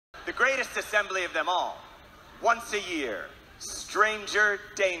The greatest assembly of them all. Once a year, stranger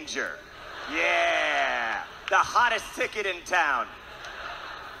danger. Yeah, the hottest ticket in town.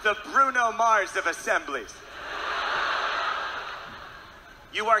 The Bruno Mars of assemblies.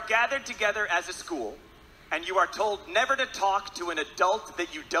 You are gathered together as a school, and you are told never to talk to an adult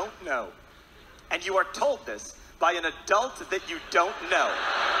that you don't know. And you are told this by an adult that you don't know.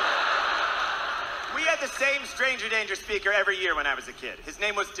 We had the same stranger danger speaker every year when I was a kid. His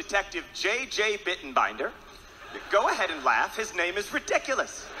name was Detective J.J. Bittenbinder. Go ahead and laugh. His name is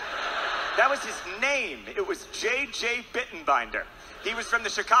ridiculous. That was his name. It was J.J. Bittenbinder. He was from the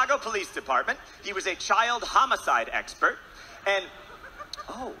Chicago Police Department. He was a child homicide expert. And,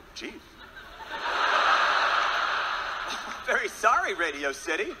 oh, geez. Very sorry, Radio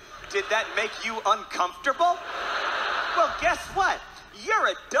City. Did that make you uncomfortable? Well, guess what? You're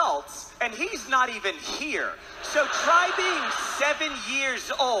adults, and he's not even here. So try being 7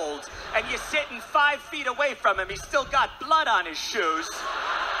 years old, and you're sitting 5 feet away from him. He's still got blood on his shoes.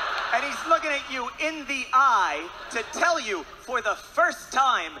 And he's looking at you in the eye to tell you for the first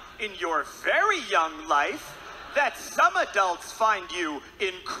time in your very young life that some adults find you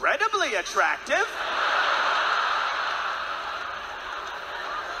incredibly attractive.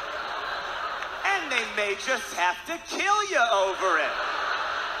 And they may just have to kill you over it.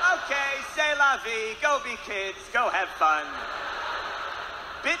 Okay, c'est la vie, go be kids, go have fun.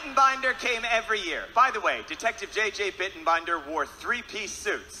 Bittenbinder came every year. By the way, Detective J.J. Bittenbinder wore 3-piece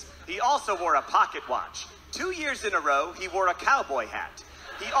suits. He also wore a pocket watch. 2 years in a row, he wore a cowboy hat.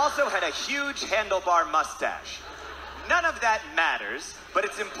 He also had a huge handlebar mustache. None of that matters, but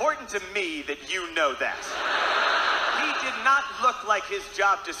it's important to me that you know that. He did not look like his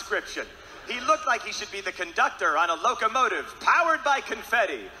job description. He looked like he should be the conductor on a locomotive powered by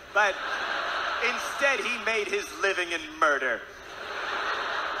confetti, but instead he made his living in murder.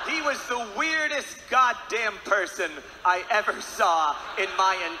 He was the weirdest goddamn person I ever saw in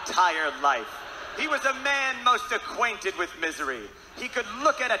my entire life. He was a man most acquainted with misery. He could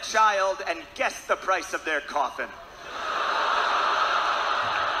look at a child and guess the price of their coffin.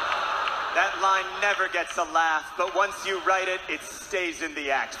 That line never gets a laugh, but once you write it, it stays in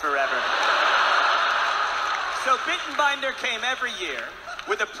the act forever. So Bittenbinder came every year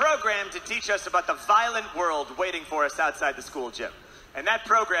with a program to teach us about the violent world waiting for us outside the school gym. And that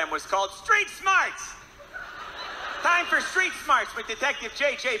program was called Street Smarts. Time for Street Smarts with Detective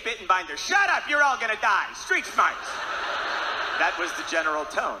J.J. Bittenbinder. Shut up, you're all gonna die. Street Smarts. That was the general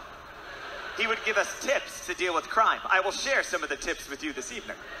tone. He would give us tips to deal with crime. I will share some of the tips with you this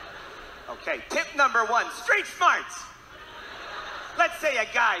evening. Okay, tip number 1, Street Smarts. Let's say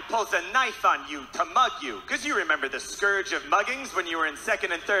a guy pulls a knife on you to mug you, because you remember the scourge of muggings when you were in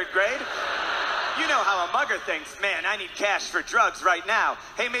 2nd and 3rd grade? You know how a mugger thinks, man, I need cash for drugs right now.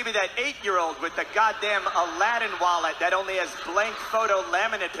 Hey, maybe that 8-year-old with the goddamn Aladdin wallet that only has blank photo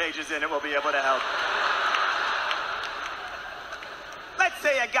laminate pages in it will be able to help. Let's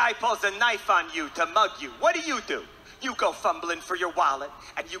say a guy pulls a knife on you to mug you. What do? You go fumbling for your wallet,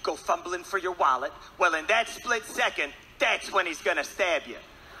 and you go fumbling for your wallet. Well, in that split second, that's when he's gonna stab you.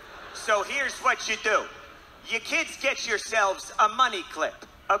 So here's what you do. You kids get yourselves a money clip,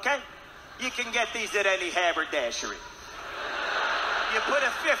 okay? You can get these at any haberdashery. You put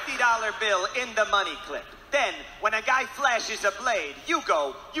a $50 bill in the money clip. Then, when a guy flashes a blade, you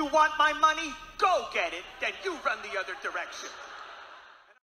go, you want my money? Go get it. Then you run the other direction.